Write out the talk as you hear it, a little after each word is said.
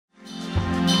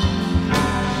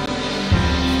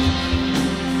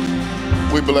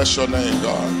We bless your name,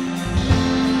 God.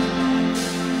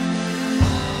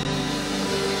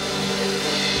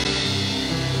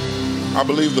 I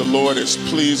believe the Lord is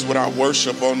pleased with our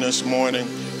worship on this morning.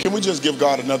 Can we just give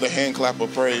God another hand clap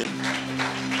of praise?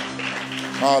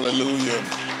 Hallelujah.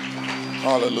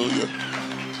 Hallelujah.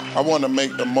 I want to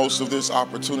make the most of this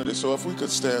opportunity. So if we could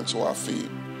stand to our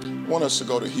feet. I want us to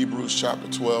go to Hebrews chapter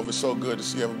 12. It's so good to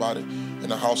see everybody in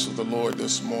the house of the Lord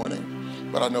this morning.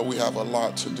 But I know we have a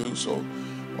lot to do, so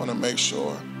I want to make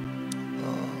sure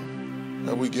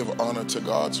that we give honor to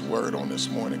God's word on this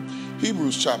morning.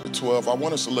 Hebrews chapter 12, I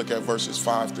want us to look at verses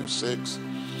 5 through 6.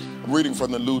 I'm reading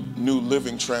from the New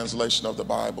Living Translation of the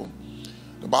Bible.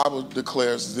 The Bible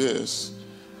declares this: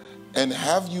 "And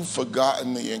have you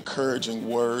forgotten the encouraging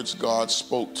words God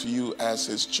spoke to you as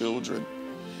his children?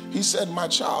 He said, my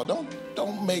child,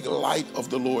 don't make light of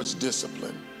the Lord's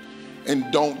discipline,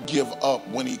 and don't give up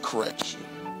when he corrects you."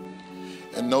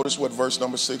 And notice what verse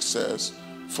number 6 says: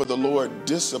 "For the Lord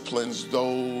disciplines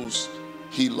those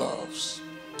he loves,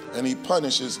 and he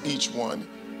punishes each one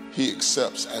he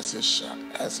accepts as his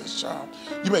child."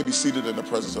 You may be seated in the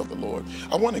presence of the Lord.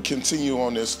 I want to continue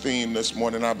on this theme this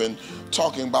morning. I've been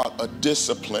talking about a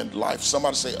disciplined life.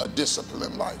 Somebody say a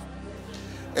disciplined life.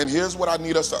 And here's what I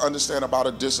need us to understand about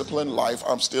a disciplined life.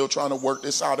 I'm still trying to work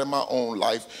this out in my own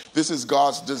life. This is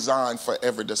God's design for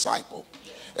every disciple.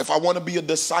 If I want to be a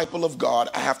disciple of God,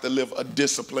 I have to live a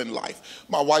disciplined life.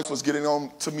 My wife was getting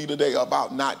on to me today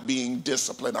about not being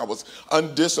disciplined. I was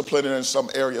undisciplined in some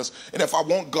areas. And if I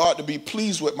want God to be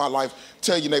pleased with my life,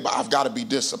 tell your neighbor, I've got to be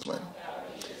disciplined.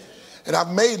 And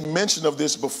I've made mention of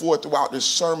this before throughout this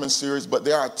sermon series, but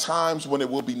there are times when it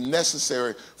will be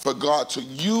necessary for God to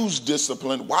use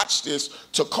discipline, watch this,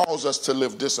 to cause us to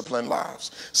live disciplined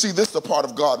lives. See, this is the part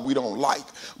of God we don't like,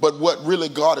 but what really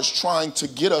God is trying to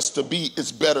get us to be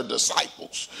is better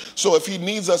disciples. So if he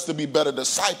needs us to be better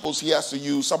disciples, he has to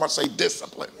use, somebody say,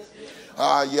 discipline.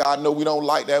 Yeah, I know we don't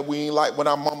like that. We ain't like when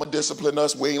our mama disciplined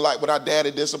us. We ain't like when our daddy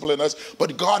disciplined us.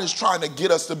 But God is trying to get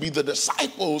us to be the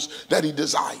disciples that he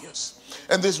desires.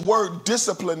 And this word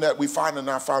discipline that we find in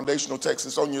our foundational text,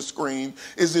 it's on your screen,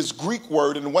 is this Greek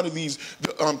word. And one of these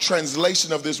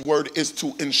translation of this word is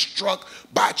to instruct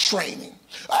by training.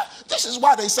 This is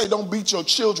why they say don't beat your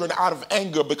children out of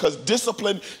anger, because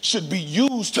discipline should be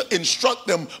used to instruct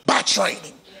them by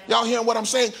training. Y'all hearing what I'm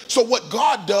saying? So what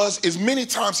God does is many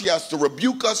times he has to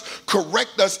rebuke us,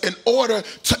 correct us in order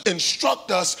to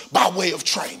instruct us by way of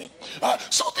training.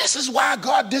 So this is why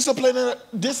God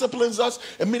disciplines us.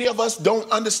 And many of us don't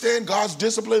understand God's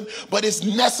discipline, but it's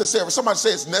necessary. Somebody say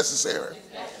it's necessary.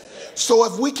 So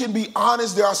if we can be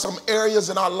honest, there are some areas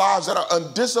in our lives that are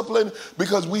undisciplined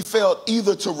because we failed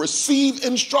either to receive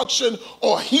instruction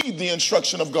or heed the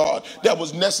instruction of God that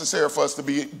was necessary for us to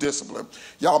be disciplined.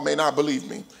 Y'all may not believe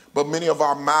me, but many of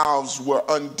our mouths were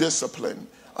undisciplined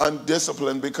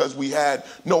because we had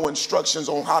no instructions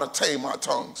on how to tame our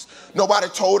tongues. Nobody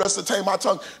told us to tame our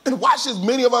tongue. And watch this,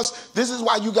 many of us, this is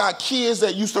why you got kids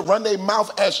that used to run their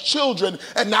mouth as children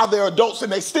and now they're adults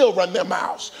and they still run their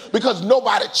mouths because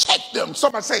nobody checked them.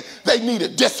 Somebody say they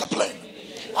needed discipline.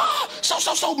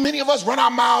 So many of us run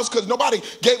our mouths because nobody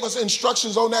gave us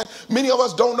instructions on that. Many of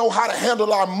us don't know how to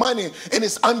handle our money, and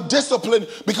it's undisciplined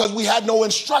because we had no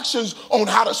instructions on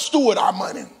how to steward our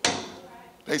money.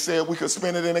 They said we could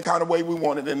spend it any kind of way we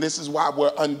wanted, and this is why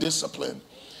we're undisciplined.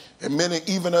 And many,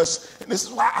 even us, and this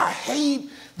is why I hate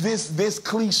this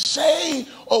cliche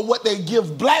or what they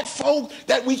give black folk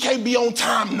that we can't be on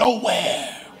time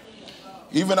nowhere.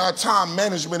 Even our time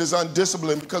management is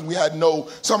undisciplined because we had no,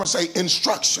 someone say,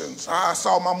 instructions. I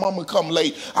saw my mama come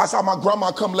late. I saw my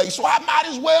grandma come late, so I might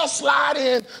as well slide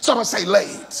in. Someone say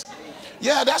late.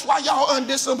 Yeah, that's why y'all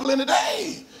undisciplined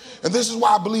today. And this is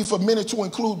why I believe for many, to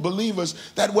include believers,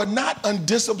 that we're not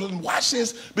undisciplined, watch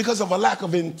this, because of a lack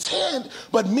of intent,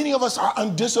 but many of us are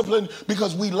undisciplined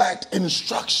because we lacked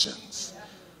instructions.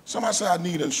 Somebody say, I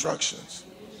need instructions.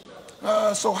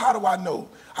 So how do I know?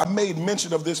 I made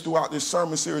mention of this throughout this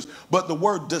sermon series, but the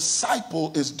word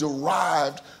disciple is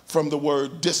derived from the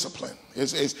word discipline.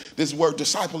 This word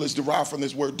disciple is derived from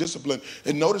this word discipline.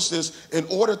 And notice this, in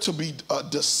order to be a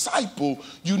disciple,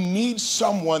 you need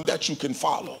someone that you can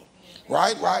follow.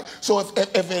 Right? So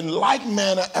if in like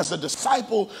manner as a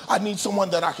disciple, I need someone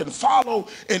that I can follow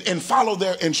and follow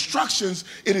their instructions,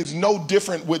 it is no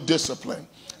different with discipline.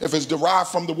 If it's derived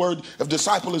from the word, if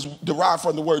disciple is derived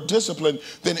from the word discipline,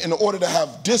 then in order to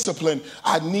have discipline,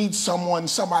 I need somebody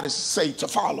to say to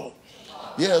follow.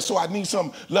 Yeah, so I need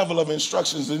some level of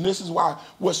instructions. And this is why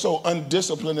we're so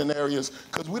undisciplined in areas,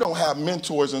 because we don't have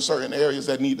mentors in certain areas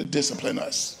that need to discipline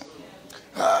us.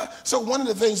 So one of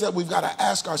the things that we've got to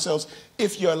ask ourselves,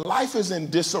 if your life is in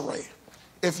disarray,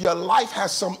 if your life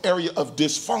has some area of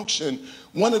dysfunction,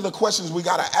 one of the questions we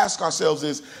got to ask ourselves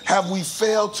is, have we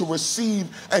failed to receive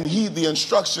and heed the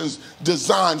instructions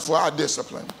designed for our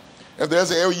discipline? If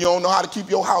there's an area you don't know how to keep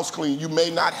your house clean, you may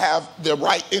not have the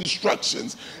right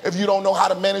instructions. If you don't know how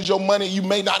to manage your money, you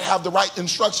may not have the right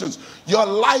instructions. Your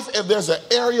life, if there's an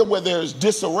area where there's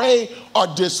disarray or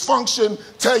dysfunction,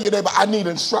 tell your neighbor, I need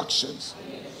instructions.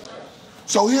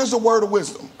 So here's a word of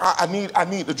wisdom. I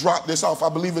need to drop this off. I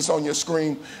believe it's on your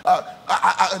screen.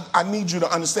 I need you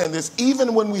to understand this.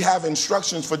 Even when we have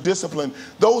instructions for discipline,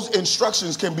 those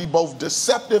instructions can be both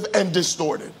deceptive and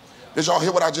distorted. Did y'all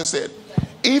hear what I just said?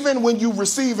 Even when you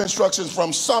receive instructions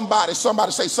from somebody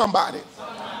say somebody.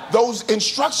 Those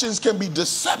instructions can be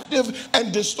deceptive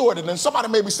and distorted. And somebody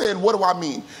may be saying, what do I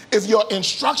mean? If your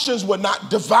instructions were not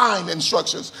divine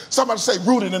instructions, somebody say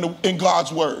rooted in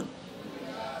God's word,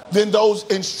 then those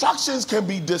instructions can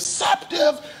be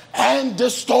deceptive and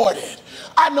distorted.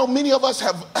 I know many of us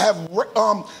have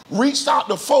reached out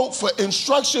to folk for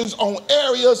instructions on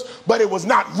areas, but it was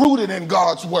not rooted in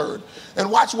God's word. And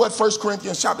watch what 1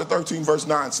 Corinthians chapter 13, verse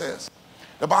 9 says.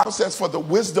 The Bible says, for the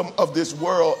wisdom of this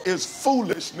world is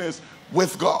foolishness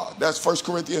with God. That's 1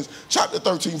 Corinthians chapter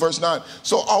 13, verse 9.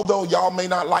 So although y'all may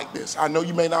not like this, I know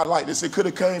you may not like this, it could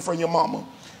have came from your mama.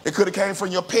 It could have came from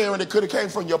your parent. It could have came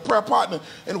from your prayer partner.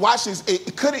 And watch this,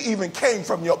 it could have even came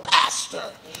from your pastor.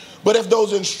 But if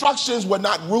those instructions were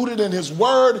not rooted in his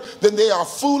word, then they are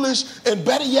foolish. And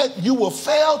better yet, you will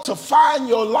fail to find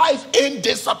your life in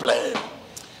discipline.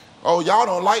 Oh, y'all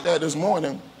don't like that this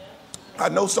morning. I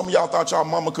know some of y'all thought y'all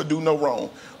mama could do no wrong.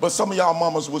 But some of y'all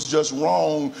mamas was just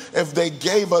wrong if they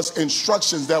gave us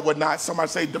instructions that were not, somebody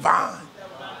say, divine.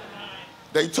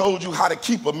 They told you how to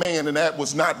keep a man, and that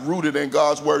was not rooted in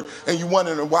God's word. And you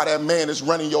wondering why that man is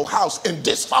running your house in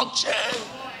dysfunction.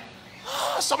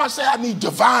 Somebody say, I need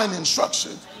divine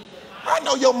instruction. I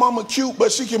know your mama cute,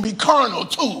 but she can be carnal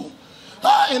too.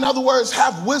 In other words,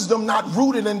 have wisdom not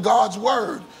rooted in God's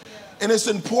word. And it's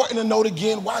important to note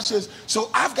again, watch this.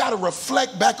 So I've got to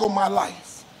reflect back on my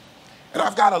life. And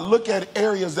I've got to look at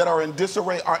areas that are in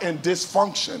disarray, are in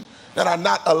dysfunction, that are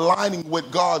not aligning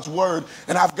with God's word.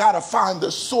 And I've got to find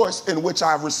the source in which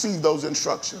I've received those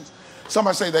instructions.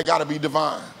 Somebody say they got to be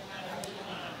divine.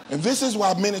 And this is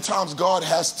why many times God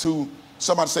has to,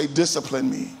 somebody say, discipline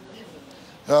me.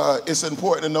 It's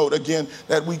important to note again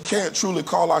that we can't truly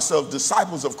call ourselves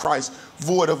disciples of Christ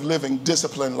void of living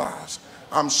disciplined lives.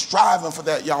 I'm striving for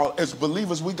that, y'all. As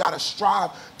believers, we got to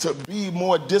strive to be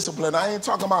more disciplined. I ain't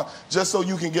talking about just so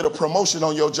you can get a promotion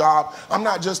on your job. I'm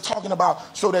not just talking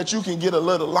about so that you can get a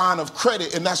little line of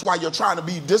credit and that's why you're trying to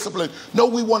be disciplined. No,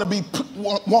 we want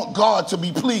God to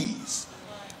be pleased.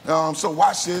 So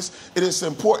watch this. It is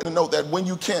important to note that when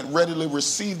you can't readily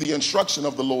receive the instruction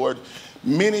of the Lord,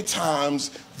 many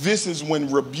times this is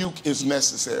when rebuke is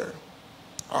necessary.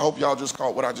 I hope y'all just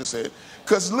caught what I just said.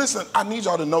 Because listen, I need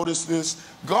y'all to notice this.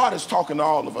 God is talking to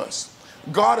all of us.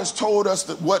 God has told us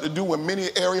what to do in many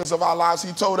areas of our lives.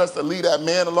 He told us to leave that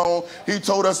man alone. He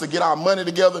told us to get our money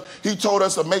together. He told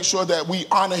us to make sure that we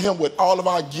honor him with all of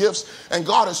our gifts. And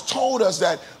God has told us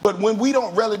that. But when we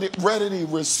don't readily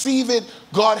receive it,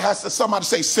 God has to, somebody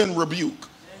say, send rebuke.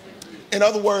 In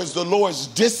other words, the Lord's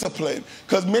discipline.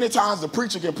 Because many times the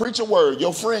preacher can preach a word.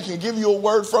 Your friend can give you a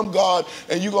word from God.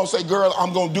 And you're going to say, girl,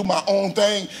 I'm going to do my own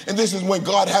thing. And this is when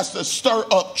God has to stir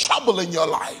up trouble in your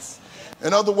life.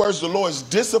 In other words, the Lord's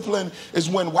discipline is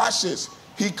when, watch this,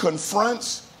 he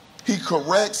confronts, he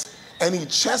corrects, and he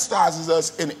chastises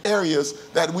us in areas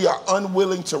that we are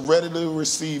unwilling to readily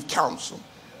receive counsel.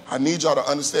 I need y'all to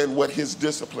understand what his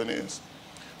discipline is.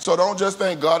 So don't just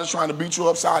think God is trying to beat you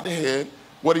upside the head.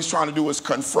 What he's trying to do is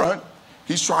confront,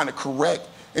 he's trying to correct,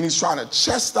 and he's trying to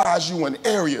chastise you in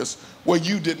areas where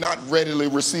you did not readily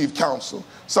receive counsel.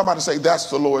 Somebody say, that's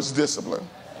the Lord's discipline.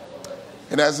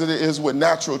 And as it is with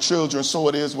natural children, so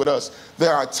it is with us.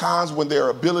 There are times when their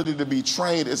ability to be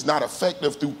trained is not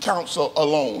effective through counsel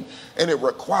alone, and it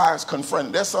requires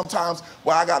confronting. There's sometimes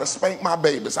where I got to spank my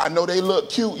babies. I know they look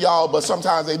cute, y'all, but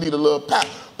sometimes they need a little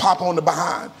pop on the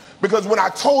behind. Because when I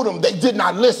told them, they did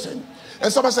not listen.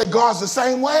 And somebody say, God's the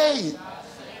same way.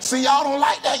 See, y'all don't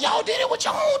like that. Y'all did it with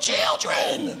your own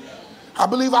children. I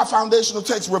believe our foundational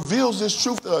text reveals this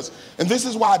truth to us. And this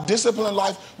is why a disciplined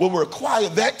life will require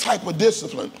that type of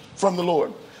discipline from the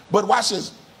Lord. But watch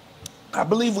this. I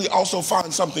believe we also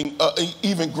find something,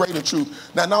 even greater truth.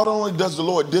 Now, not only does the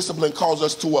Lord discipline cause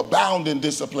us to abound in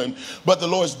discipline, but the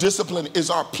Lord's discipline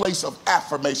is our place of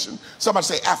affirmation. Somebody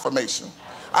say affirmation.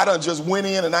 I done just went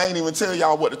in and I ain't even tell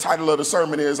y'all what the title of the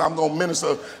sermon is. I'm going to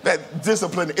minister that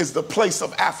discipline is the place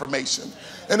of affirmation.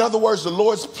 In other words, the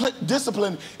Lord's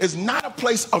discipline is not a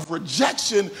place of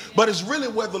rejection, but it's really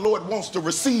where the Lord wants to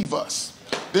receive us.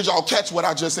 Did y'all catch what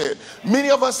I just said? Many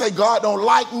of us say, God don't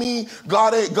like me.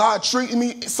 God treating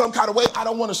me some kind of way. I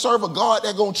don't want to serve a God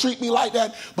that's going to treat me like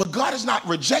that. But God is not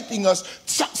rejecting us.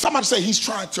 Somebody say he's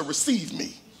trying to receive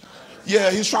me.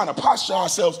 Yeah, he's trying to posture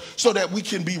ourselves so that we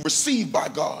can be received by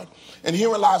God. And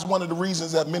herein lies one of the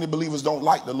reasons that many believers don't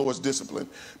like the Lord's discipline,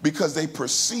 because they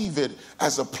perceive it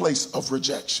as a place of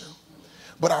rejection.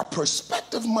 But our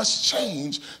perspective must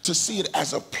change to see it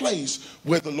as a place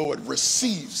where the Lord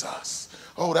receives us.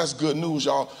 Oh, that's good news,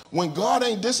 y'all. When God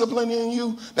ain't disciplining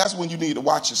you, that's when you need to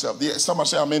watch yourself. Yeah, somebody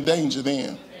say, I'm in danger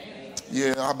then.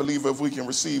 Yeah, I believe if we can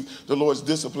receive the Lord's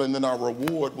discipline, then our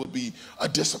reward will be a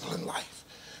disciplined life.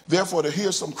 Therefore,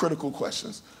 here's some critical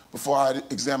questions before I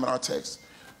examine our text.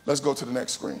 Let's go to the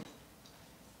next screen.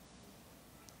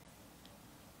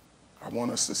 I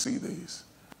want us to see these.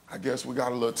 I guess we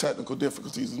got a little technical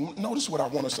difficulties. Notice what I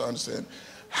want us to understand.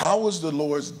 How is the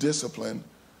Lord's discipline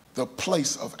the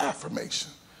place of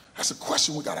affirmation? That's a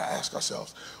question we got to ask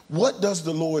ourselves. What does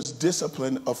the Lord's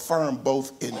discipline affirm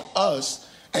both in us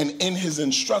and in his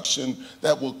instruction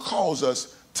that will cause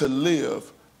us to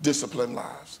live disciplined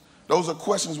lives? Those are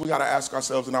questions we got to ask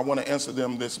ourselves, and I want to answer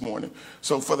them this morning.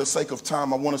 So for the sake of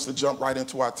time, I want us to jump right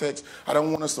into our text. I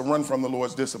don't want us to run from the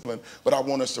Lord's discipline, but I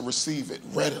want us to receive it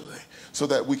readily so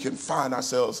that we can find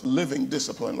ourselves living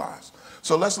disciplined lives.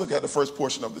 So let's look at the first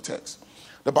portion of the text.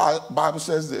 The Bible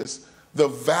says this: the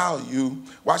value,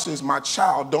 watch this, my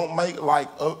child, don't make like,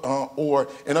 or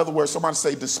in other words, somebody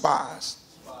say despise,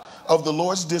 of the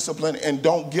Lord's discipline, and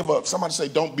don't give up. Somebody say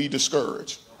don't be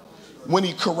discouraged when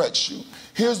he corrects you.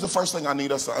 Here's the first thing I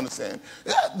need us to understand.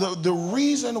 The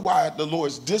reason why the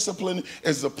Lord's discipline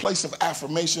is a place of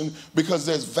affirmation, because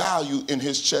there's value in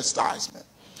his chastisement.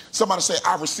 Somebody say,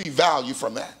 I receive value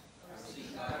from that.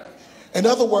 In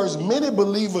other words, many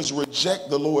believers reject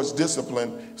the Lord's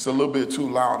discipline. It's a little bit too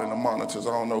loud in the monitors. I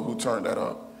don't know who turned that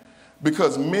up.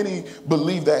 Because many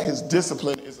believe that his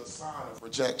discipline is a sign of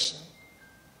rejection.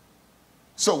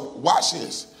 So watch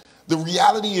this. The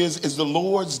reality is the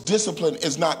Lord's discipline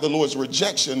is not the Lord's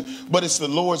rejection, but it's the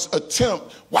Lord's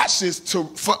attempt, watch this,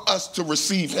 for us to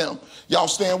receive him. Y'all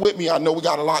stand with me. I know we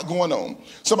got a lot going on.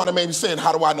 Somebody may be saying,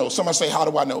 how do I know? Somebody say, how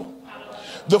do I know?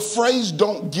 The phrase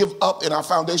don't give up in our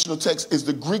foundational text is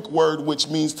the Greek word which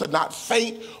means to not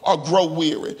faint or grow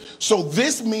weary. So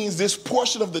this means, this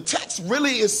portion of the text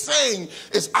really is saying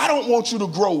is, I don't want you to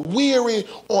grow weary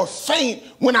or faint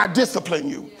when I discipline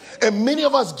you. And many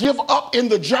of us give up in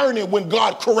the journey when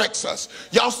God corrects us.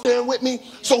 Y'all stand with me?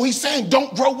 So he's saying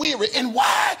don't grow weary. And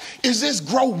why is this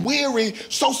grow weary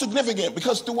so significant?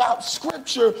 Because throughout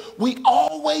scripture, we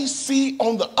always see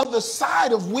on the other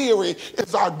side of weary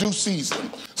is our due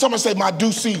season. Somebody say my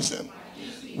due season.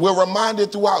 We're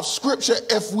reminded throughout scripture,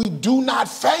 if we do not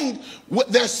faint,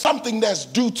 there's something that's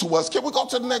due to us. Can we go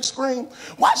to the next screen?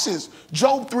 Watch this.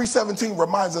 Job 3:17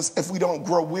 reminds us if we don't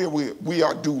grow weary, we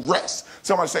are due rest.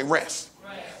 Somebody say rest.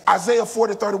 Isaiah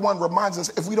 40:31 reminds us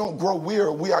if we don't grow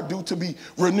weary, we are due to be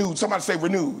renewed. Somebody say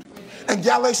renewed. And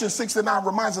Galatians 6:9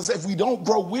 reminds us if we don't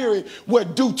grow weary, we're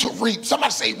due to reap.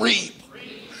 Somebody say reap.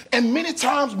 And many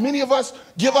times, many of us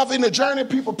give up in the journey.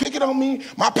 People pick it on me.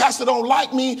 My pastor don't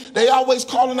like me. They always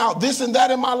calling out this and that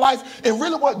in my life. And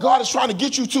really what God is trying to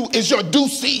get you to is your due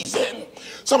season.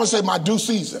 Someone say my due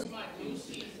season.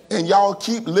 And y'all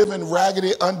keep living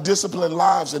raggedy, undisciplined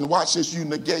lives, and watch this, you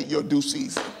negate your due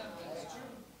season.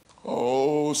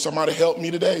 Oh, somebody help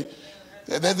me today.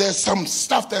 There's some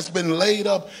stuff that's been laid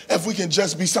up. If we can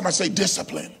just be, somebody say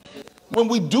discipline. When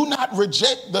we do not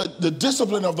reject the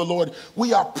discipline of the Lord,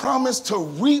 we are promised to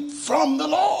reap from the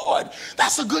Lord.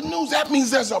 That's the good news. That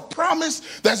means there's a promise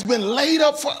that's been laid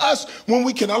up for us when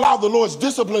we can allow the Lord's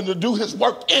discipline to do his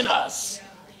work in us.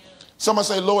 Somebody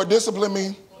say, Lord, discipline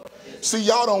me. See,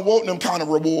 y'all don't want them kind of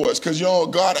rewards because,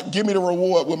 God, give me the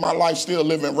reward with my life still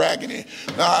living raggedy.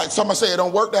 Somebody say it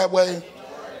don't work that way.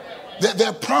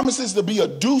 There promises to be a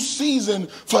due season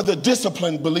for the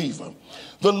disciplined believer.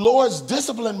 The Lord's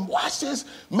discipline, watch this,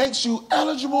 makes you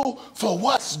eligible for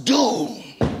what's due.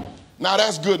 Now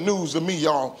that's good news to me,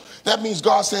 y'all. That means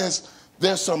God says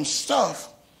there's some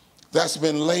stuff that's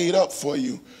been laid up for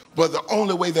you, but the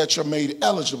only way that you're made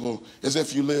eligible is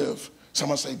if you live,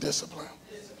 someone say discipline.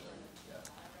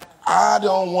 I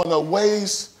don't want to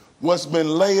waste what's been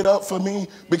laid up for me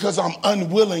because I'm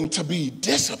unwilling to be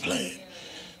disciplined.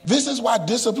 This is why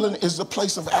discipline is the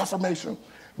place of affirmation.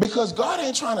 Because God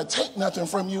ain't trying to take nothing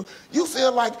from you. You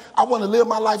feel like, I want to live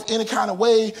my life any kind of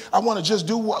way. I want to just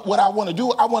do what I want to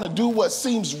do. I want to do what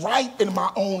seems right in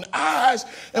my own eyes.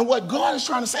 And what God is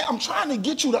trying to say, I'm trying to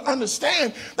get you to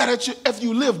understand that if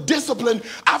you live disciplined,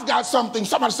 I've got something,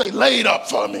 somebody say, laid up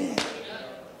for me.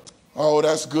 Oh,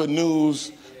 that's good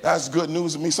news. That's good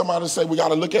news to me. Somebody say, we got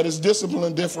to look at his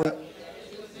discipline different.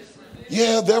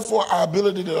 Yeah, therefore, our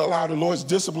ability to allow the Lord's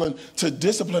discipline to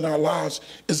discipline our lives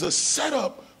is a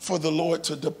setup for the Lord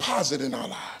to deposit in our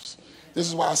lives. This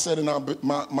is why I said in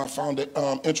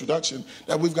my introduction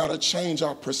that we've got to change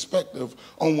our perspective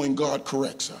on when God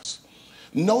corrects us.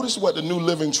 Notice what the New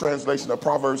Living Translation of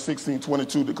Proverbs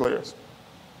 16:22 declares.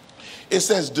 It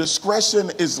says,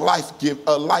 discretion is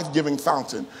a life-giving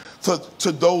fountain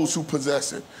to those who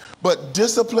possess it, but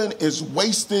discipline is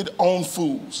wasted on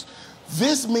fools.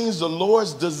 This means the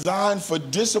Lord's design for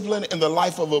discipline in the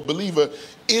life of a believer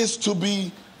is to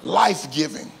be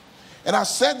life-giving. And I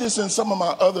said this in some of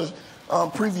my other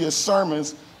previous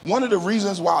sermons. One of the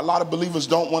reasons why a lot of believers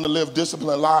don't want to live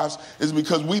disciplined lives is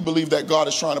because we believe that God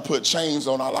is trying to put chains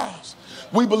on our lives.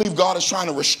 We believe God is trying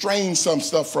to restrain some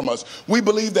stuff from us. We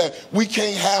believe that we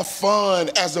can't have fun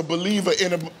as a believer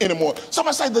anymore.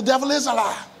 Somebody say the devil is a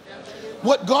lie.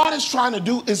 What God is trying to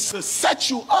do is to set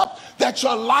you up that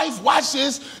your life, watch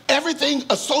this, everything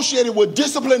associated with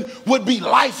discipline would be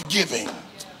life-giving.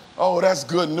 Oh, that's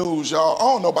good news, y'all. I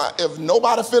don't know if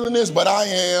nobody feeling this, but I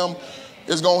am.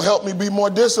 It's going to help me be more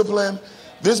disciplined.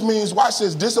 This means, watch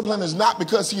this, discipline is not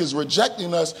because he is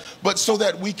rejecting us, but so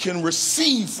that we can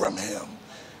receive from him.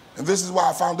 And this is why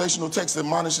our foundational text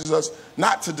admonishes us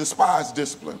not to despise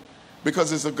discipline,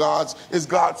 because it's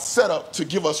God's setup to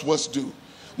give us what's due.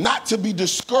 Not to be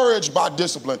discouraged by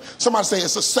discipline. Somebody say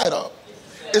it's a setup.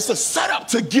 It's a setup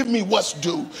to give me what's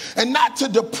due. And not to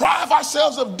deprive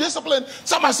ourselves of discipline.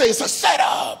 Somebody say it's a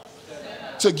setup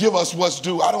to give us what's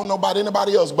due. I don't know about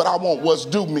anybody else, but I want what's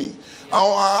due me.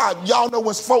 Y'all know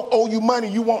when folk owe you money,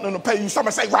 you want them to pay you.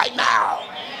 Somebody say right now.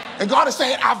 And God is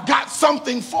saying, I've got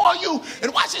something for you.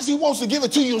 And watch this, he wants to give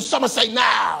it to you. Somebody say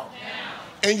now.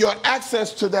 And your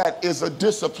access to that is a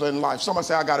disciplined life. Somebody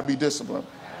say, I got to be disciplined.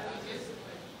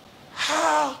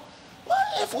 What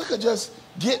if we could just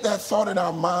get that thought in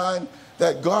our mind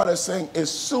that God is saying, as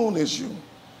soon as you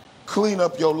clean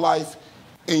up your life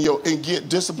and get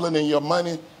discipline in your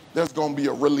money, there's going to be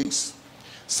a release.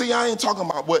 See, I ain't talking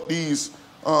about what these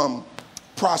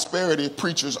prosperity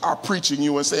preachers are preaching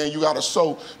you and saying you got to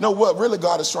sow. No, what really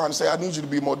God is trying to say, I need you to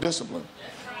be more disciplined.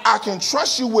 I can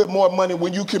trust you with more money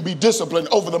when you can be disciplined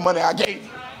over the money I gave you.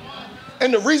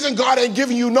 And the reason God ain't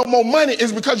giving you no more money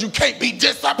is because you can't be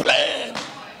disciplined.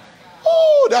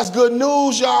 Oh, that's good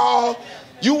news, y'all.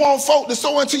 You want folk to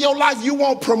sow into your life. You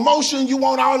want promotion. You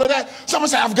want all of that. Someone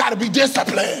say, I've got to be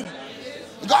disciplined.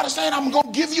 God is saying, I'm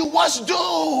going to give you what's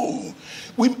due.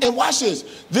 And watch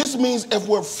this. This means if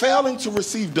we're failing to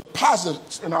receive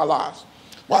deposits in our lives,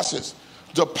 watch this,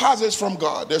 deposits from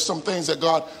God, there's some things that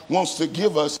God wants to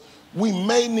give us. We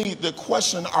may need to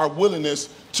question our willingness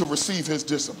to receive his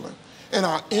discipline and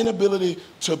our inability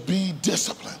to be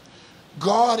disciplined.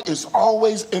 God is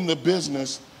always in the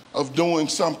business of doing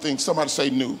something, somebody say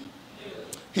new.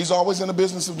 He's always in the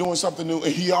business of doing something new,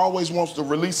 and he always wants to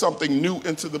release something new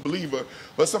into the believer.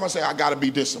 But somebody say, I got to be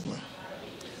disciplined.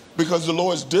 Because the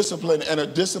Lord's discipline and a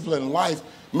disciplined life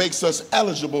makes us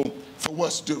eligible for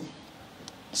what's due.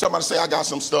 Somebody say, I got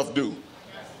some stuff due.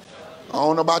 I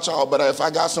don't know about y'all, but if I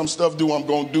got some stuff due, I'm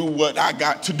going to do what I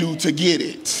got to do to get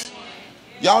it.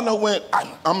 Y'all know when,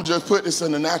 I'm just put this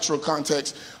in the natural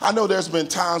context. I know there's been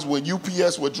times when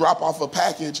UPS would drop off a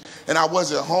package and I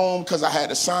wasn't home because I had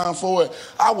to sign for it.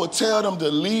 I would tell them to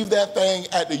leave that thing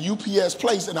at the UPS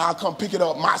place and I'll come pick it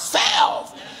up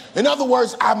myself. In other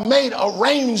words, I made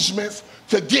arrangements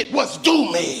to get what's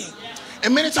due me.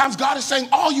 And many times God is saying,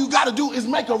 all you got to do is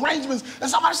make arrangements. And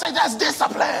somebody say, that's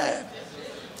discipline.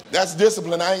 That's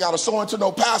discipline. I ain't got to sow into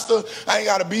no pastor. I ain't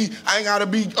got to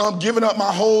be giving up my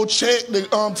whole check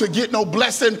to get no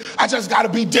blessing. I just got to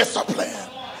be disciplined.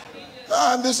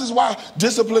 And this is why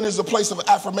discipline is a place of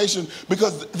affirmation,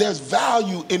 because there's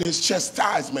value in his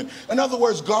chastisement. In other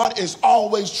words, God is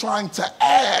always trying to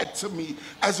add to me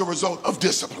as a result of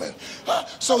discipline.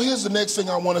 So here's the next thing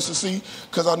I want us to see,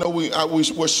 because I know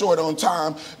we're short on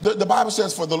time. The Bible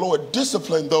says, for the Lord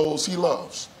discipline those he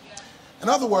loves. In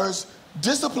other words,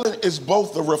 discipline is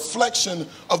both the reflection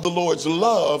of the Lord's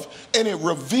love and it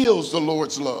reveals the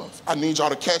Lord's love. I need y'all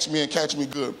to catch me and catch me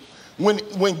good.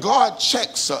 When God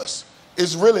checks us,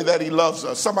 it's really that he loves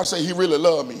us. Somebody say, he really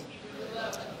loved me.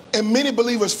 And many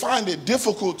believers find it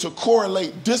difficult to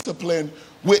correlate discipline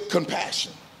with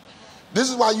compassion. This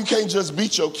is why you can't just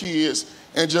beat your kids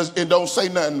and don't say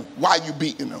nothing while you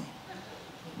beating them.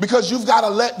 Because you've got to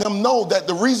let them know that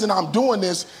the reason I'm doing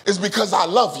this is because I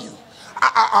love you.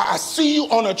 I see you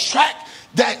on a track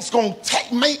that's going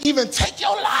to may even take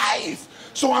your life.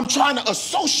 So I'm trying to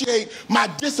associate my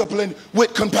discipline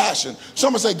with compassion.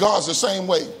 Someone say God's the same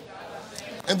way.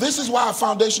 And this is why our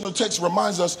foundational text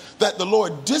reminds us that the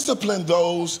Lord disciplined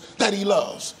those that he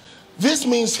loves. This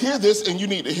means, hear this, and you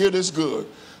need to hear this good.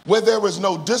 Where there is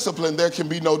no discipline, there can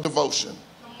be no devotion.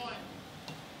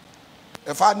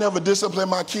 If I never discipline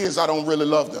my kids, I don't really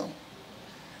love them.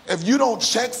 If you don't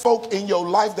check folk in your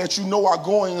life that you know are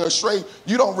going astray,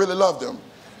 you don't really love them.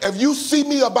 If you see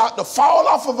me about to fall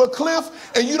off of a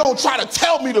cliff and you don't try to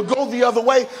tell me to go the other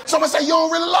way, someone say, you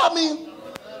don't really love me.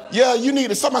 Yeah, you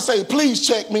need it. Somebody say, please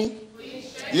check me.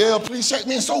 Yeah, please check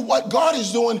me. And so what God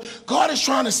is doing, God is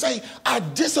trying to say, I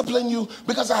discipline you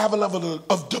because I have a level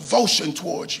of devotion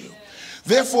towards you.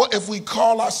 Therefore, if we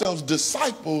call ourselves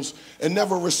disciples and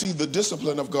never receive the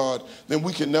discipline of God, then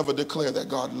we can never declare that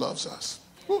God loves us.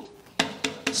 Whew.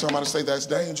 Somebody say that's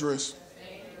dangerous.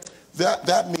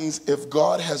 That means if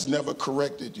God has never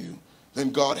corrected you,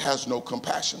 then God has no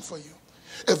compassion for you.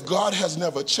 If God has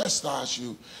never chastised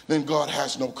you, then God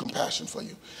has no compassion for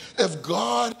you. If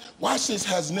God, watch this,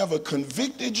 has never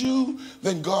convicted you,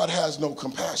 then God has no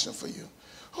compassion for you.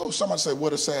 Oh, somebody say,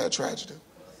 what a sad tragedy.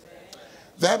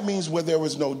 That means where there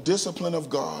is no discipline of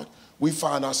God, we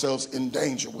find ourselves in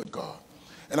danger with God.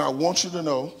 And I want you to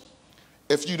know,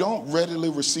 if you don't readily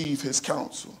receive his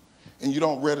counsel and you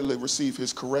don't readily receive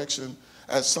his correction,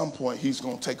 at some point he's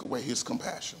going to take away his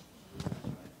compassion.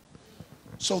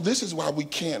 So this is why we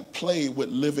can't play with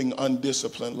living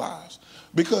undisciplined lives.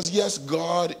 Because yes,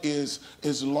 God is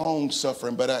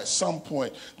long-suffering, but at some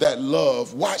point that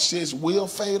love, watch this, will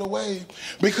fade away.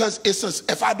 Because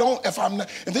if I'm not,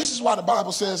 and this is why the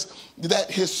Bible says that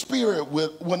his spirit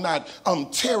will not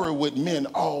tarry with men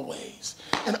always.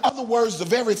 In other words, the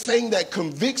very thing that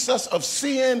convicts us of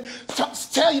sin,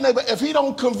 tell your neighbor, if he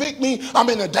don't convict me, I'm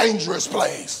in a dangerous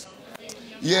place.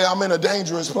 Yeah, I'm in a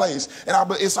dangerous place.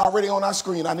 And it's already on our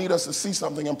screen. I need us to see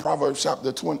something in Proverbs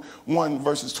chapter 21,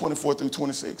 verses 24 through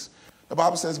 26. The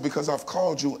Bible says, because I've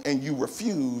called you and you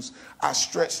refused, I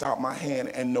stretched out my hand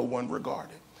and no one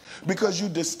regarded. Because you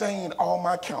disdained all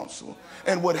my counsel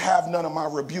and would have none of my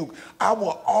rebuke, I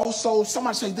will also,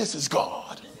 somebody say, this is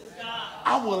God.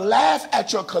 I will laugh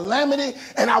at your calamity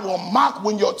and I will mock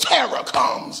when your terror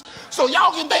comes. So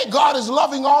y'all can think God is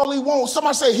loving all he wants.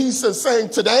 Somebody say he's the same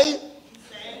today,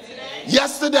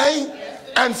 yesterday,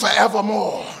 and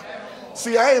forevermore.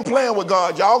 See, I ain't playing with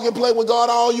God. Y'all can play with God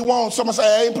all you want. Somebody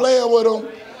say, I ain't playing with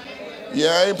him. Yeah,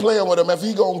 I ain't playing with him. If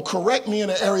he gonna correct me in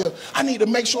an area, I need to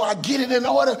make sure I get it in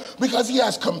order because he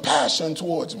has compassion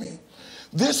towards me.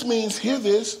 This means, hear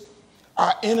this,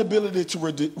 our inability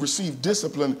to receive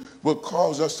discipline will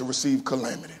cause us to receive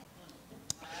calamity.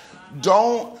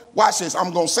 Don't, watch this,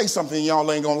 I'm gonna say something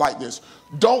y'all ain't gonna like this.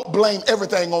 Don't blame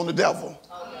everything on the devil.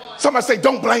 Somebody say,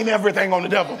 don't blame everything on the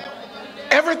devil.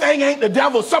 Everything ain't the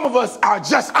devil. Some of us are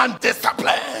just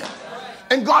undisciplined.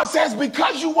 And God says,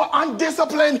 because you were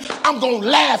undisciplined, I'm going to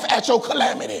laugh at your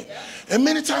calamity. And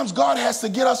many times God has to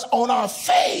get us on our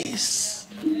face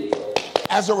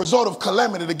as a result of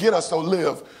calamity to get us to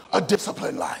live a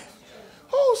disciplined life.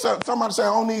 Oh, somebody say, I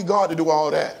don't need God to do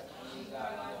all that.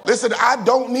 Listen, I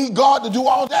don't need God to do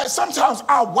all that. Sometimes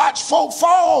I watch folk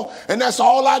fall, and that's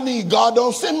all I need. God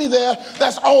don't send me there.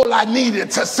 That's all I needed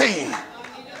to see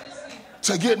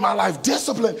to get my life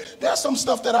disciplined. There's some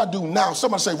stuff that I do now.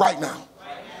 Somebody say right now.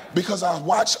 Because I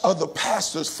watch other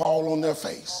pastors fall on their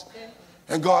face.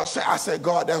 And I said,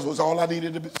 God, that was all I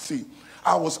needed to see.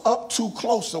 I was up too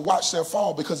close to watch their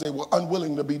fall because they were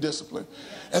unwilling to be disciplined.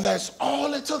 And that's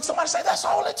all it took. Somebody say, that's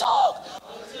all it took.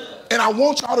 And I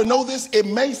want y'all to know this. It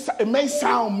may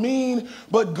sound mean,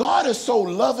 but God is so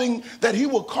loving that he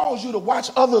will cause you to watch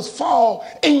others fall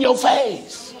in your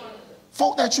face.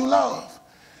 Folk that you love.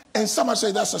 And somebody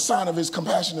say that's a sign of his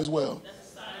compassion as well.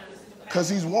 Because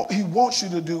he wants you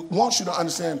to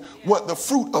understand what the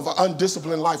fruit of an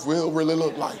undisciplined life will really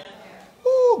look like.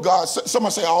 Oh, God,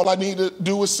 somebody say all I need to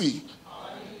do is see.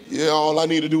 Yeah, all I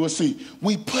need to do is see.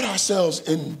 We put ourselves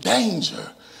in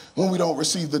danger when we don't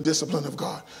receive the discipline of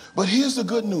God. But here's the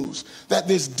good news, that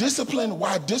this discipline,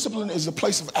 why discipline is a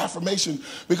place of affirmation,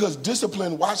 because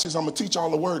discipline, watch this, I'm going to teach all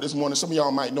the word this morning, some of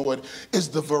y'all might know it, is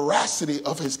the veracity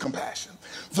of his compassion.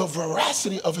 The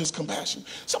veracity of his compassion.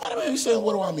 Somebody may be saying,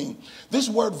 what do I mean? This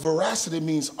word veracity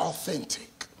means authentic.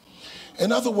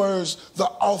 In other words, the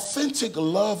authentic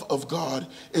love of God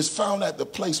is found at the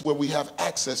place where we have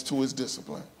access to his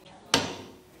discipline.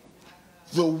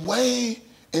 The way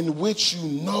in which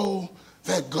you know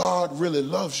that God really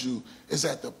loves you is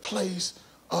at the place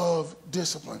of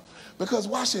discipline. Because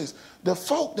watch this, the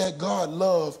folk that God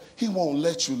loves, he won't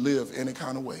let you live any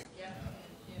kind of way.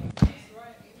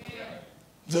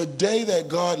 The day that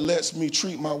God lets me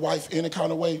treat my wife any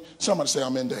kind of way, somebody say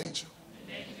I'm in danger.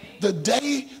 The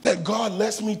day that God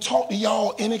lets me talk to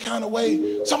y'all any kind of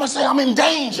way, somebody say I'm in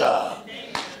danger.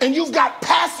 And you've got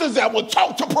pastors that will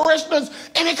talk to parishioners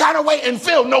any kind of way and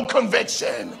feel no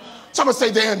conviction. Somebody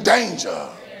say they're in danger.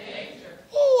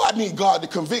 Oh, I need God to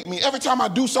convict me. Every time I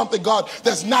do something, God,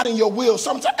 that's not in your will.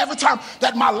 Every time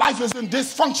that my life is in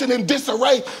dysfunction and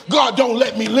disarray, God, don't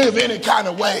let me live any kind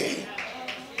of way.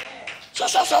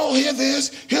 So hear this.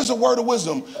 Here's a word of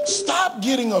wisdom. Stop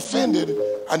getting offended.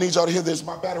 I need y'all to hear this.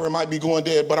 My battery might be going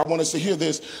dead, but I want us to hear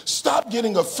this. Stop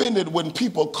getting offended when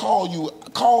people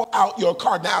call out your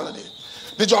carnality.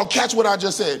 Did y'all catch what I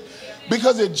just said?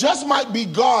 Because it just might be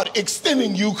God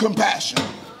extending you compassion.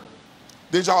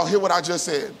 Did y'all hear what I just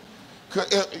said?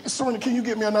 Serena, can you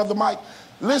get me another mic?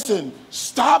 Listen,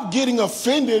 stop getting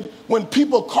offended when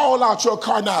people call out your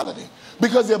carnality,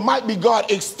 because it might be God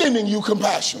extending you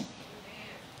compassion.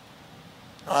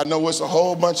 I know it's a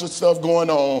whole bunch of stuff going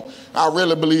on. I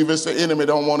really believe it's the enemy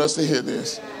don't want us to hear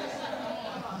this.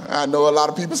 I know a lot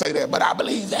of people say that, but I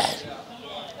believe that.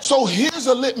 So here's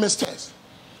a litmus test.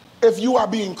 If you are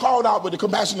being called out with the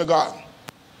compassion of God,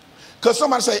 because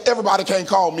somebody say everybody can't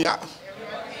call me out.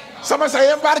 Somebody say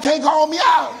everybody can't call me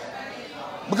out.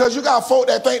 Because you got folk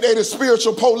that think they're the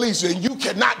spiritual police and you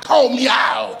cannot call me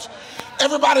out.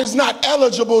 Everybody's not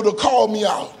eligible to call me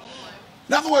out.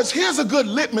 In other words, here's a good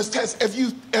litmus test.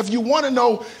 If you want to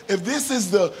know if this is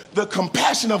the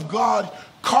compassion of God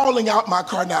calling out my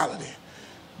carnality,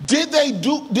 did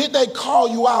they call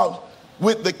you out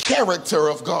with the character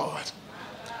of God?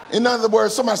 In other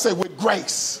words, somebody say with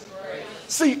grace.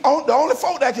 See, the only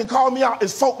folk that can call me out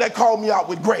is folk that call me out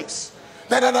with grace.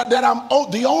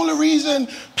 The only reason,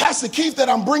 Pastor Keith, that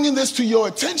I'm bringing this to your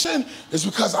attention is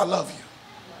because I love you.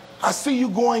 I see you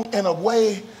going in a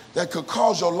way that could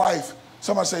cause your life,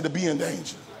 somebody say, to be in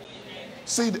danger.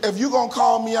 See, if you're going to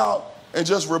call me out and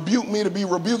just rebuke me to be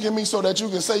rebuking me so that you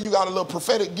can say you got a little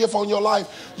prophetic gift on your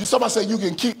life, somebody say you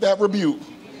can keep that rebuke.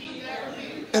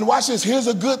 And watch this. Here's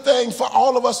a good thing for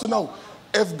all of us to know.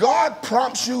 If God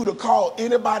prompts you to call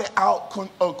anybody out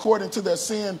according to their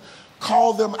sin,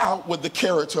 call them out with the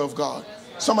character of God.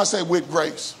 Somebody say with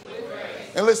grace.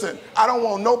 And listen, I don't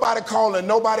want nobody calling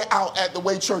nobody out at the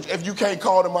Way Church if you can't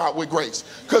call them out with grace.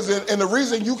 Because and the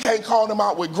reason you can't call them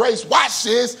out with grace, watch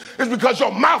this, is because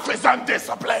your mouth is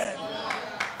undisciplined.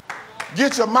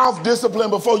 Get your mouth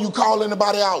disciplined before you call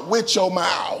anybody out with your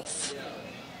mouth.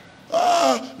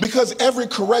 Because every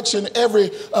correction,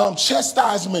 every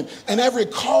chastisement, and every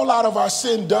call out of our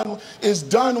sin is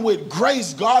done with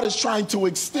grace. God is trying to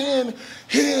extend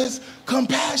his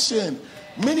compassion.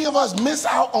 Many of us miss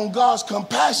out on God's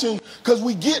compassion because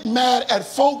we get mad at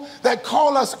folk that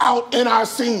call us out in our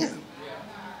sin.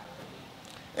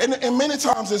 And many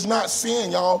times it's not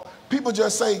sin, y'all. People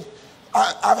just say,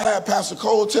 I've had Pastor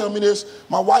Cole tell me this.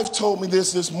 My wife told me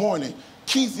this morning.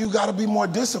 Keith, you got to be more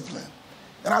disciplined.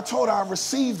 And I told her I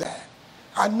received that.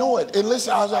 I know it. And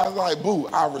listen, I was like, boo,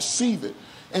 I receive it.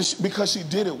 And because she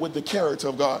did it with the character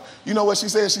of God. You know what she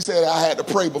said? She said, I had to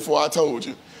pray before I told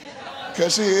you.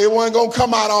 Because it wasn't going to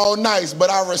come out all nice, but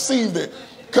I received it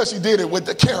because she did it with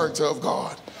the character of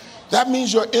God. That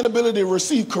means your inability to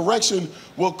receive correction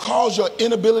will cause your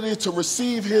inability to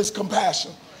receive his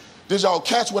compassion. Did y'all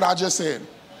catch what I just said?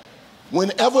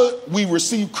 Whenever we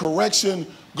receive correction,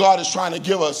 God is trying to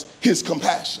give us his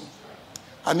compassion.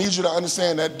 I need you to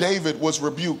understand that David was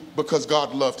rebuked because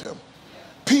God loved him.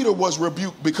 Peter was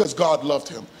rebuked because God loved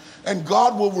him. And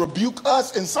God will rebuke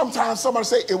us, and sometimes somebody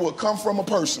say it will come from a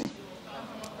person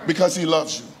because he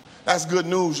loves you. That's good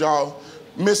news, y'all.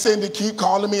 Miss Cindy, keep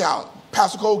calling me out.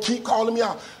 Pastor Cole, keep calling me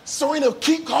out. Serena,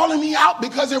 keep calling me out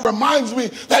because it reminds me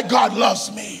that God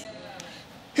loves me.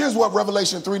 Here's what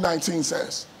Revelation 3:19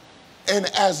 says. And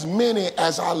as many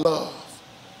as I love,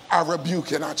 I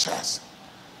rebuke and I chasten.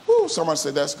 Woo, somebody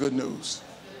said that's good news.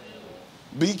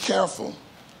 Be careful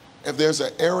if there's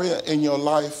an area in your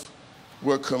life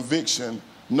where conviction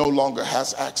no longer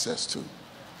has access to.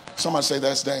 Somebody say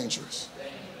that's dangerous.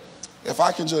 If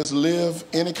I can just live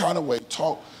any kind of way,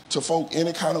 talk to folk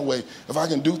any kind of way, if I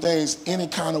can do things any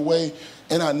kind of way,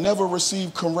 and I never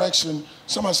receive correction,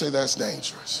 somebody say that's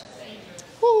dangerous.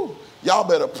 Woo. Y'all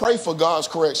better pray for God's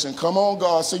correction. Come on,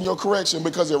 God, send your correction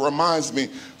because it reminds me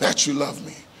that you love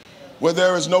me. Where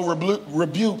there is no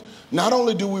rebuke, not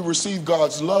only do we receive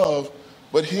God's love,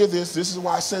 but hear this is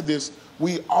why I said this,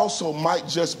 we also might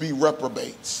just be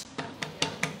reprobates.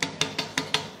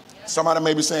 Somebody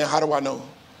may be saying, how do I know?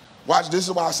 Watch, this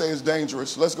is why I say it's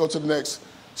dangerous. Let's go to the next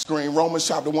screen. Romans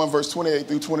chapter 1, verse 28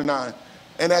 through 29.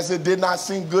 And as it did not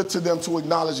seem good to them to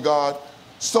acknowledge God,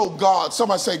 so God,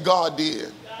 somebody say God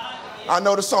did. I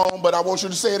know the song, but I want you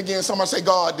to say it again. Somebody say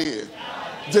God did.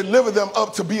 Deliver them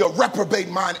up to be a reprobate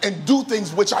mind and do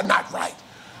things which are not right.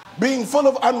 Being full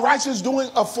of unrighteous doing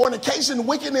of fornication,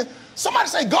 wickedness. Somebody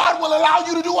say God will allow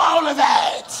you to do all of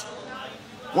that.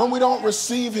 When we don't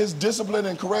receive his discipline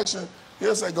and correction,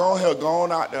 he'll say, go on here, go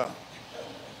on out there.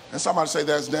 And somebody say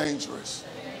that's dangerous.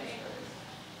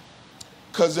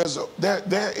 Because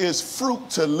there is fruit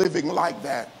to living like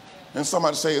that. And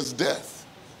somebody say it's death.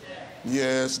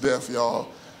 Yeah, it's death, y'all.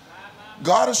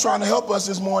 God is trying to help us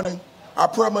this morning. Our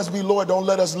prayer must be, Lord, don't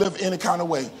let us live any kind of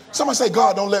way. Somebody say,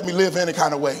 God, don't let me live any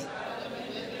kind of way.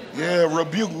 Yeah,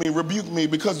 rebuke me,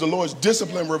 because the Lord's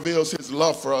discipline reveals his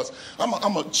love for us. I'm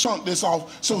going to chunk this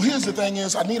off. So here's the thing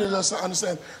is, I needed us to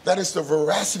understand that it's the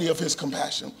veracity of his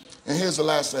compassion. And here's the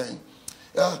last thing.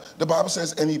 The Bible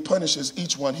says, and he punishes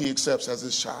each one he accepts as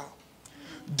his child.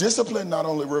 Discipline not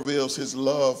only reveals his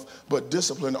love, but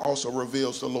discipline also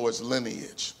reveals the Lord's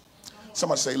lineage.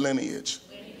 Somebody say lineage.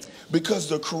 Because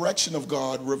the correction of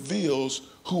God reveals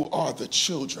who are the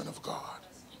children of God.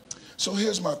 So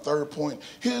here's my third point.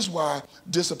 Here's why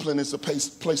discipline is a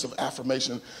place of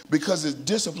affirmation. Because his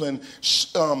discipline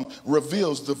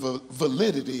reveals the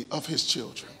validity of his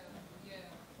children.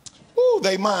 Ooh,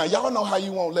 they mine. Y'all know how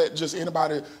you won't let just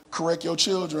anybody correct your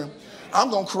children. I'm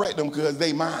going to correct them because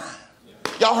they mine.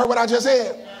 Y'all heard what I just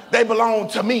said? They belong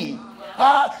to me.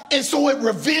 And so it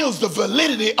reveals the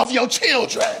validity of your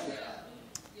children.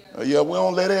 Yeah, we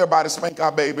don't let everybody spank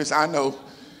our babies. I know.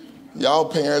 Y'all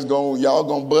parents y'all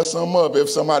gonna bust them up if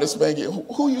somebody spank it.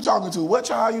 Who you talking to? What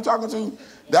child you talking to?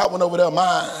 That one over there,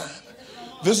 mine.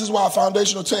 This is why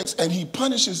foundational text, and he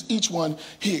punishes each one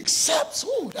he accepts.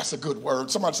 Ooh, that's a good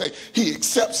word. Somebody say, he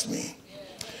accepts me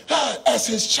as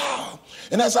his child.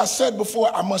 And as I said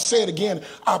before, I must say it again.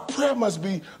 Our prayer must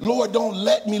be, Lord, don't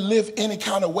let me live any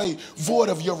kind of way void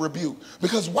of your rebuke.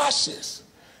 Because watch this.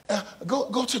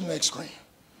 Go to the next screen.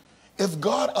 If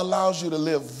God allows you to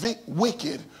live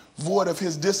wicked, void of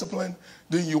his discipline,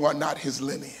 then you are not his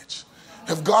lineage.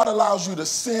 If God allows you to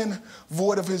sin,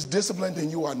 void of his discipline, then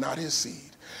you are not his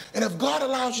seed. And if God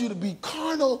allows you to be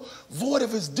carnal, void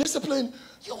of his discipline,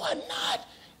 you are not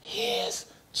his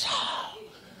child.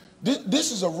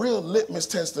 This is a real litmus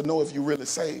test to know if you're really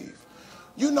saved.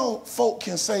 You know, folk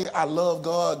can say, I love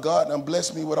God, God done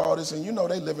blessed me with all this, and you know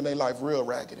they living their life real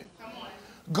raggedy.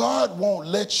 God won't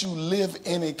let you live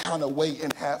any kind of way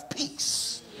and have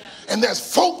peace. And there's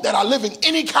folk that are living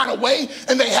any kind of way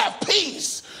and they have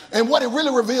peace. And what it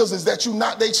really reveals is that you're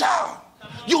not their child.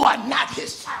 You are not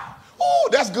his child. Oh,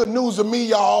 that's good news to me,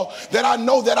 y'all, that I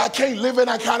know that I can't live in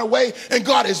that kind of way. And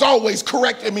God is always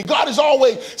correcting me. God is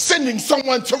always sending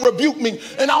someone to rebuke me.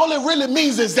 And all it really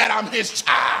means is that I'm his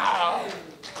child.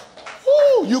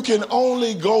 Ooh, you can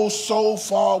only go so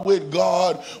far with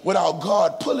God without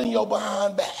God pulling your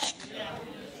behind back.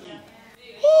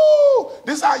 Ooh,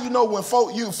 this is how you know when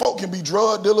folk can be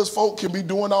drug dealers, folk can be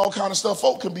doing all kind of stuff,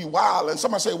 folk can be wilding.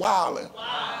 Somebody say wilding.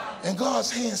 And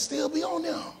God's hand still be on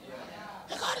them.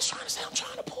 And God is trying to say, I'm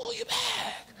trying to pull you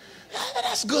back.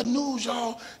 That's good news,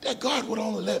 y'all, that God would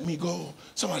only let me go.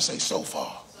 Somebody say so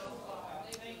far.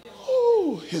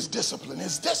 Ooh, his discipline,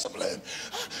 his discipline.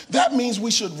 That means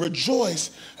we should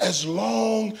rejoice as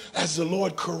long as the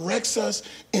Lord corrects us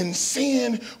in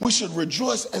sin. We should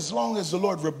rejoice as long as the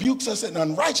Lord rebukes us in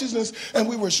unrighteousness. And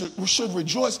we should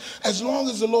rejoice as long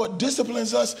as the Lord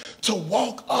disciplines us to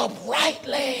walk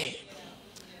uprightly.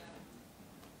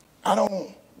 I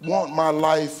don't want my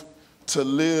life to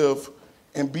live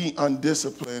and be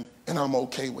undisciplined, and I'm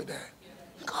okay with that.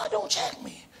 God, don't check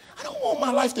me. I don't want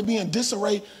my life to be in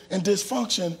disarray and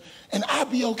dysfunction, and I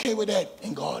be okay with that,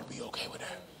 and God be okay with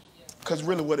that. Because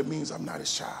really what it means, I'm not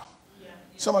his child.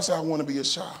 Somebody say, I want to be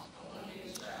his child.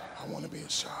 I want to be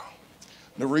his child.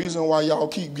 The reason why y'all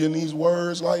keep getting these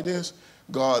words like this,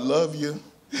 God love you.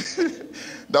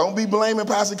 Don't be blaming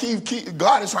Pastor Keith.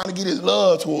 God is trying to get his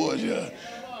love towards you.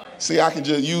 See, I can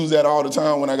just use that all the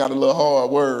time when I got a little hard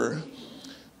word.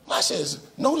 Watch this.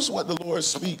 Notice what the Lord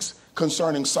speaks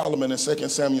concerning Solomon in 2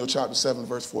 Samuel chapter 7,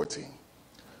 verse 14.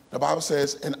 The Bible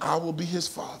says, and I will be his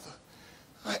father,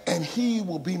 and he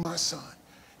will be my son.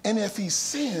 And if he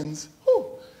sins,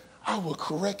 I will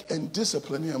correct and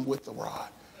discipline him with the rod,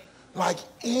 like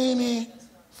any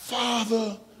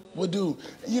father would do.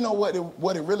 You know what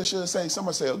it really should say?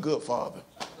 Somebody say a good father.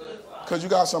 Because you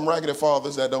got some raggedy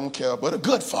fathers that don't care, but a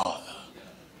good father.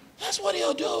 That's what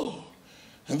he'll do.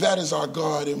 And that is our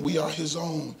God, and we are his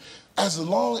own. As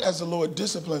long as the Lord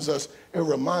disciplines us, it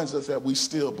reminds us that we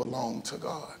still belong to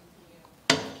God.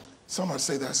 Somebody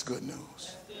say that's good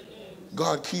news.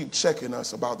 God keep checking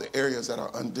us about the areas that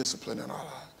are undisciplined in our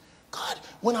lives. God,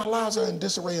 when our lives are in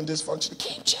disarray and dysfunction,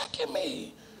 keep checking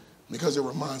me, because it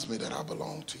reminds me that I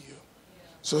belong to you.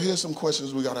 So here's some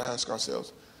questions we got to ask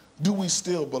ourselves. Do we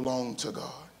still belong to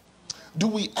God? Do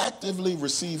we actively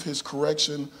receive his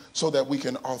correction so that we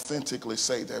can authentically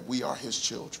say that we are his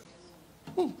children?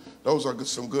 Those are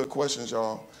some good questions,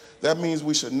 y'all. That means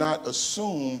we should not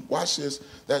assume, watch this,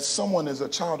 that someone is a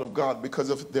child of God because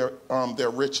of their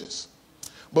riches.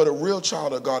 But a real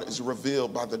child of God is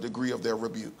revealed by the degree of their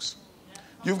rebukes.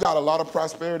 You've got a lot of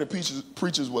prosperity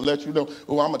preachers will let you know,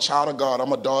 oh, I'm a child of God.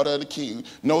 I'm a daughter of the king.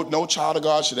 No child of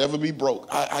God should ever be broke.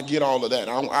 I get all of that.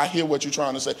 I hear what you're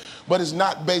trying to say. But it's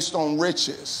not based on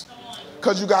riches,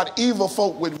 because you got evil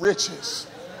folk with riches.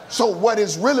 So what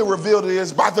is really revealed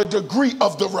is by the degree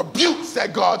of the rebukes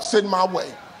that God sent my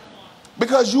way.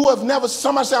 Because you have never,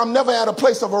 somebody say, I'm never at a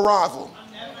place of arrival.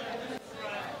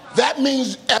 That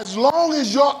means as long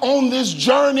as you're on this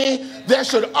journey, there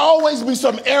should always be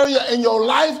some area in your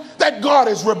life that God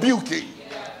is rebuking.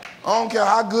 I don't care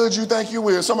how good you think you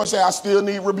is. Somebody say, I still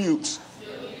need rebukes.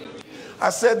 I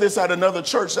said this at another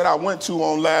church that I went to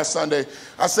on last Sunday.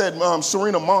 I said,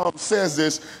 Serena mom says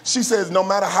this. She says no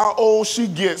matter how old she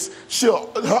gets,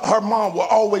 her mom will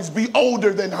always be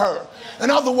older than her.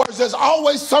 In other words, there's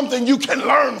always something you can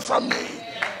learn from me.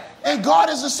 And God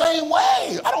is the same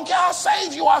way. I don't care how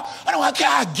saved you are. I don't care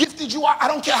how gifted you are. I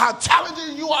don't care how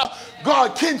talented you are.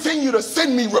 God continue to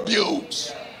send me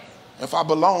rebukes. If I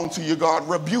belong to you, God,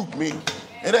 rebuke me.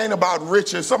 It ain't about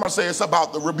riches. Somebody say it's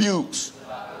about the rebukes.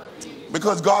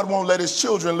 Because God won't let his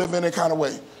children live any kind of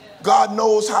way. God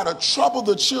knows how to trouble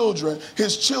the children,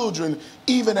 his children,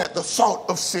 even at the thought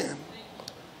of sin.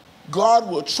 God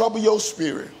will trouble your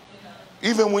spirit,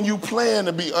 even when you plan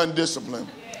to be undisciplined.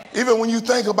 Even when you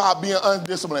think about being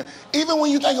undisciplined, even when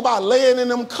you think about laying in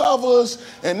them covers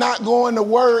and not going to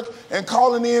work and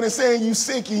calling in and saying you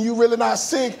sick and you really not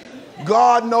sick,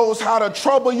 God knows how to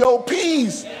trouble your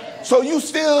peace. So you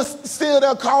still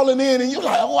there calling in and you're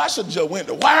like, oh, I should have just went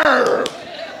to work.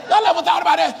 Y'all ever thought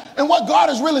about that? And what God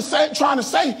is really trying to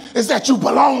say is that you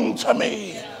belong to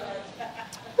me.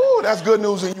 Ooh, that's good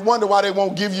news. And you wonder why they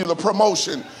won't give you the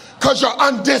promotion, because you're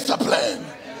undisciplined.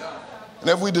 And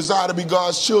if we desire to be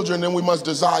God's children, then we must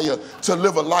desire to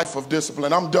live a life of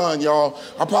discipline. I'm done, y'all.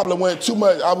 I probably went too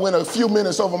much. I went a few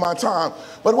minutes over my time.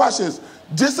 But watch this.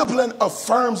 Discipline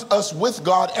affirms us with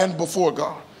God and before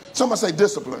God. Somebody say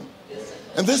discipline.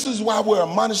 And this is why we're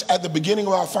admonished at the beginning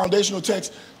of our foundational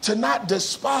text to not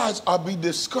despise or be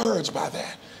discouraged by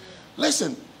that.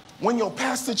 Listen, when your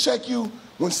pastor check you,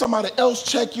 when somebody else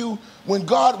check you, when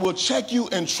God will check you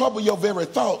and trouble your very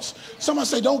thoughts, somebody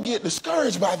say don't get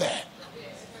discouraged by that.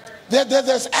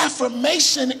 There's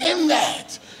affirmation in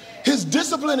that. His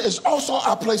discipline is also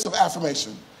our place of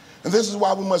affirmation. And this is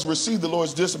why we must receive the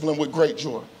Lord's discipline with great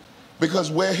joy.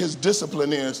 Because where his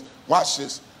discipline is, watch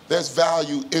this, there's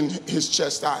value in his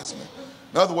chastisement.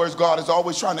 In other words, God is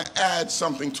always trying to add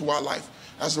something to our life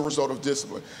as a result of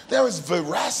discipline. There is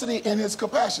veracity in his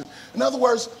compassion. In other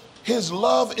words, his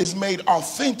love is made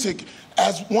authentic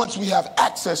as once we have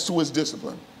access to his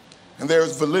discipline. And there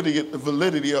is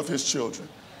validity of his children.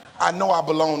 I know I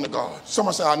belong to God.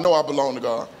 Someone say, I know I belong to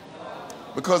God.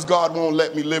 Because God won't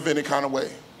let me live any kind of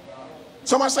way.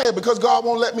 Somebody say it, because God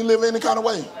won't let me live any kind of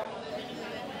way.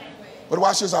 But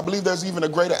watch this. I believe there's even a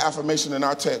greater affirmation in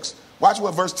our text. Watch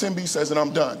what verse 10b says, and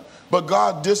I'm done. But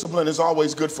God's discipline is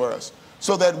always good for us,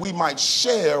 so that we might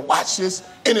share, watch this,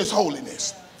 in his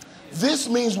holiness. This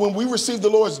means when we receive the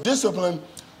Lord's discipline,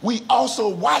 we also,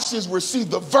 watch this,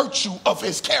 receive the virtue of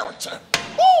his character.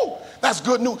 Woo! That's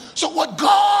good news. So what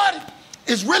God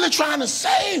is really trying to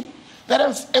say,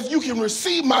 that if you can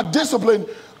receive my discipline,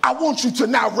 I want you to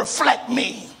now reflect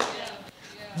me.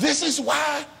 This is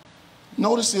why,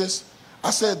 notice this,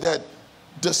 I said that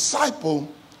disciple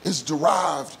is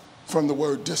derived from the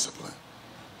word discipline.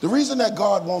 The reason that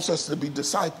God wants us to be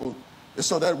discipled is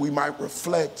so that we might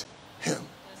reflect him.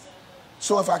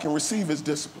 So if I can receive his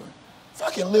discipline, if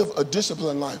I can live a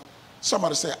disciplined life,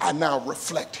 somebody say, I now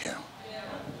reflect him.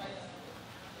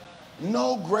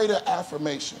 No greater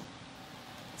affirmation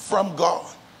from God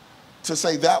to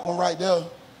say that one right there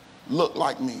look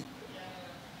like me.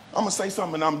 I'm going to say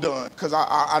something and I'm done, because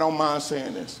I don't mind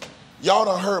saying this. Y'all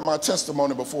done heard my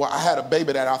testimony before. I had a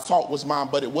baby that I thought was mine,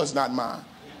 but it was not mine.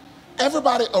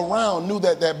 Everybody around knew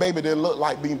that that baby didn't look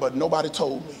like me, but nobody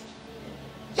told me.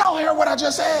 Y'all hear what I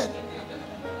just said?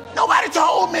 Nobody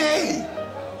told me.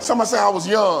 Somebody say I was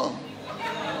young.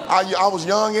 I was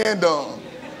young and dumb.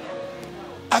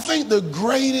 I think the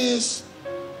greatest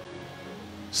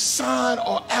sign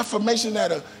or affirmation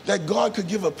that God could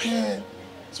give a parent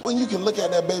is when you can look at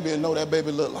that baby and know that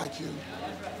baby look like you.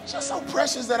 It's just so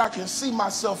precious that I can see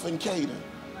myself in Caden,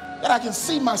 that I can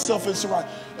see myself in Sarai.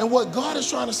 And what God is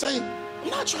trying to say, I'm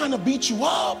not trying to beat you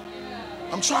up.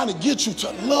 I'm trying to get you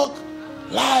to look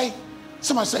like,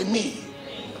 somebody say me.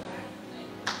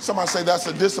 Somebody say that's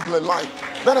a disciplined life.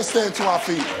 Let us stand to our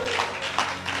feet.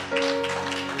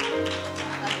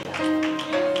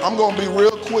 I'm going to be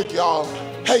real quick, y'all.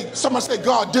 Hey, somebody say,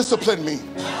 God, discipline me.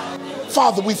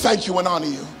 Father, we thank you and honor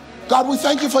you. God, we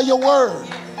thank you for your word.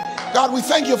 God, we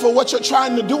thank you for what you're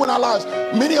trying to do in our lives.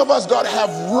 Many of us, God, have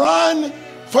run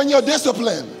from your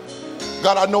discipline.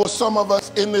 God, I know some of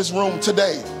us in this room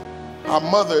today, our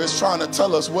mother is trying to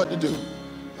tell us what to do.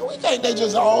 And we think they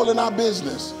just all in our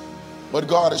business. But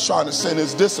God is trying to send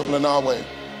his discipline our way.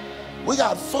 We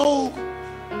got folk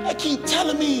that keep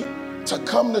telling me to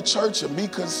come to church and be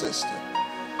consistent.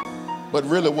 But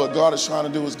really what God is trying to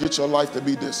do is get your life to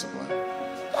be disciplined.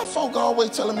 Got folk always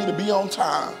telling me to be on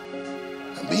time.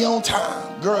 And be on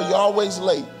time. Girl, you're always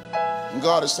late. And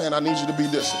God is saying, I need you to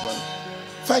be disciplined.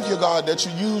 Thank you, God, that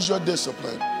you use your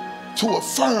discipline to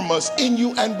affirm us in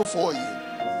you and before you.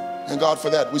 And God, for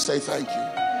that, we say thank you.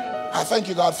 I thank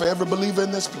you, God, for every believer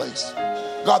in this place.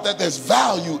 God, that there's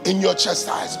value in your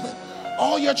chastisement.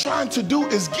 All you're trying to do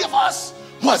is give us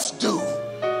what's due.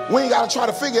 We ain't got to try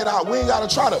to figure it out. We ain't got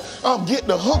to try to get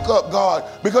the hook up, God,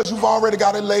 because you've already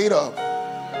got it laid up.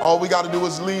 All we got to do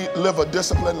is live a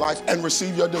disciplined life and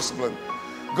receive your discipline.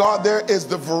 God, there is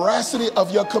the veracity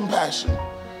of your compassion.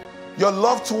 Your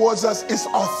love towards us is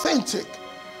authentic.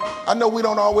 I know we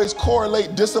don't always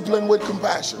correlate discipline with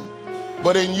compassion,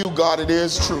 but in you, God, it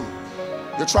is true.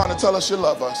 You're trying to tell us you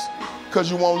love us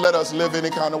because you won't let us live any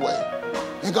kind of way.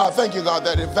 And God, thank you, God,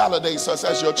 that it validates us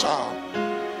as your child.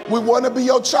 We want to be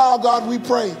your child, God, we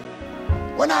pray.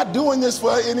 We're not doing this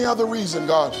for any other reason,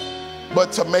 God,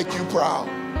 but to make you proud.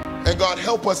 And God,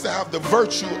 help us to have the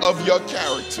virtue of your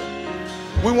character.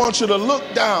 We want you to look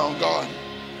down, God,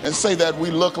 and say that we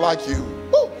look like you.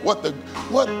 Woo,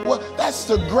 that's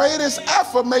the greatest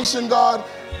affirmation, God,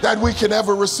 that we can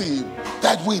ever receive,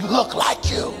 that we look like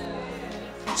you.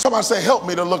 Somebody say, help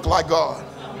me to look like God.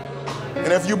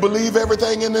 And if you believe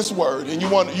everything in this word and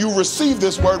you receive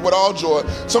this word with all joy,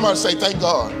 somebody say, thank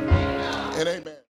God and amen.